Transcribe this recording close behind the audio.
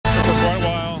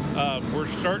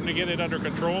starting to get it under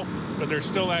control, but there's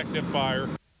still active fire.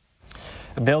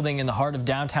 A building in the heart of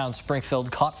downtown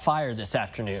Springfield caught fire this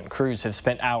afternoon. Crews have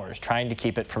spent hours trying to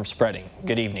keep it from spreading.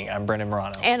 Good evening. I'm Brendan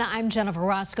Morano. And I'm Jennifer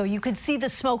Roscoe. You can see the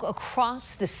smoke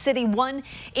across the city. One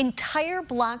entire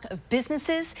block of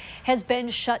businesses has been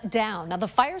shut down. Now, the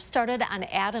fire started on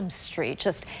Adams Street,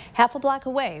 just half a block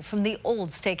away from the old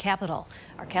state capitol.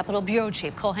 Our Capitol Bureau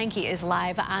Chief Cole Henke is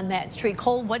live on that street.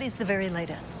 Cole, what is the very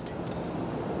latest?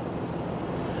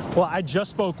 Well, I just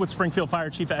spoke with Springfield Fire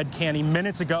Chief Ed Canny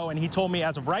minutes ago, and he told me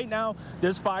as of right now,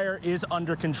 this fire is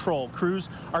under control. Crews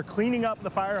are cleaning up the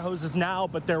fire hoses now,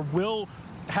 but there will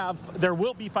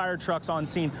be fire trucks on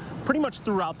scene pretty much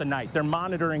throughout the night. They're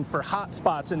monitoring for hot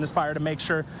spots in this fire to make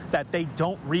sure that they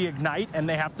don't reignite and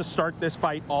they have to start this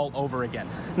fight all over again.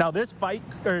 Now, this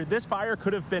fire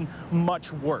could have been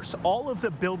much worse. All of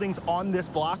the buildings on this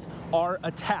block are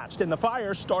attached, and the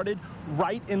fire started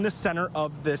right in the center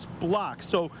of this block.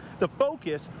 So the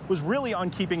focus was really on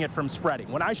keeping it from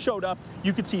spreading. When I showed up,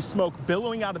 you could see smoke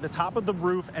billowing out of the top of the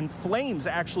roof and flames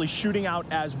actually shooting out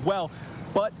as well.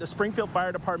 But the Springfield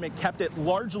Fire Department kept it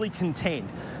largely contained.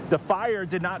 The fire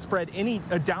did not spread any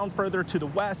down further to the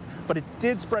west, but it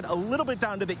did spread a little bit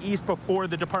down to the east before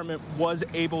the department was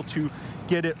able to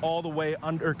get it all the way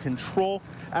under control.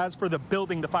 As for the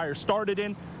building the fire started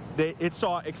in, it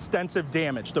saw extensive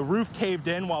damage. The roof caved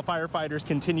in while firefighters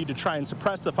continued to try and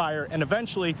suppress the fire, and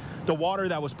eventually the water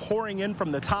that was pouring in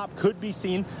from the top could be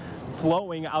seen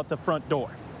flowing out the front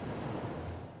door.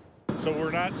 So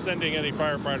we're not sending any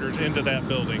firefighters into that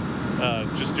building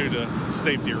just due to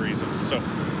safety reasons. So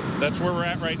that's where we're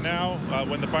at right now.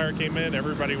 When the fire came in,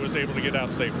 everybody was able to get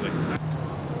out safely.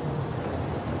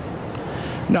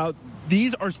 Now,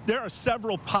 there are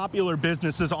several popular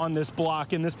businesses on this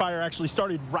block, and this fire actually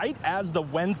started right as the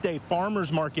Wednesday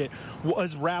farmers market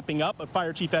was wrapping up. But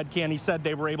Fire Chief Ed Canny said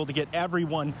they were able to get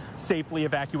everyone safely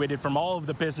evacuated from all of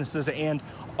the businesses and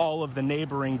all of the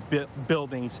neighboring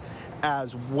buildings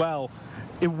as well.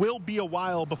 It will be a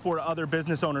while before other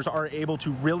business owners are able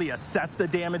to really assess the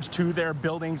damage to their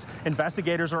buildings.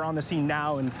 Investigators are on the scene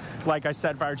now, and like I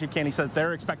said, Fire Chief Canny says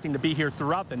they're expecting to be here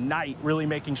throughout the night, really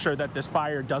making sure that this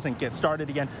fire doesn't get started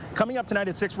again. Coming up tonight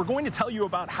at 6, we're going to tell you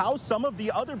about how some of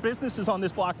the other businesses on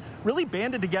this block really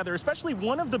banded together, especially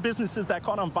one of the businesses that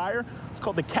caught on fire. It's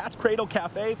called the Cat's Cradle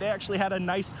Cafe. They actually had a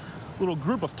nice little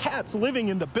group of cats living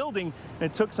in the building, and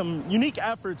it took some unique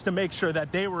efforts to make sure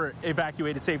that they were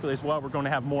evacuated safely as well. We're going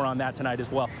to have more on that tonight as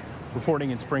well.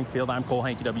 Reporting in Springfield, I'm Cole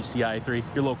Henke, WCIA3,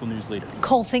 your local news leader.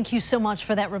 Cole, thank you so much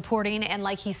for that reporting. And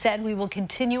like he said, we will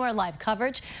continue our live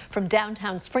coverage from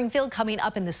downtown Springfield coming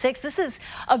up in the 6. This is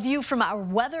a view from our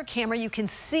weather camera. You can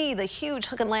see the huge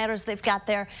hook and ladders they've got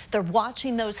there. They're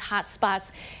watching those hot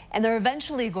spots, and they're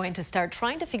eventually going to start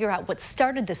trying to figure out what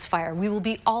started this fire. We will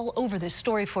be all over this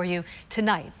story for you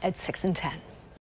tonight at 6 and 10.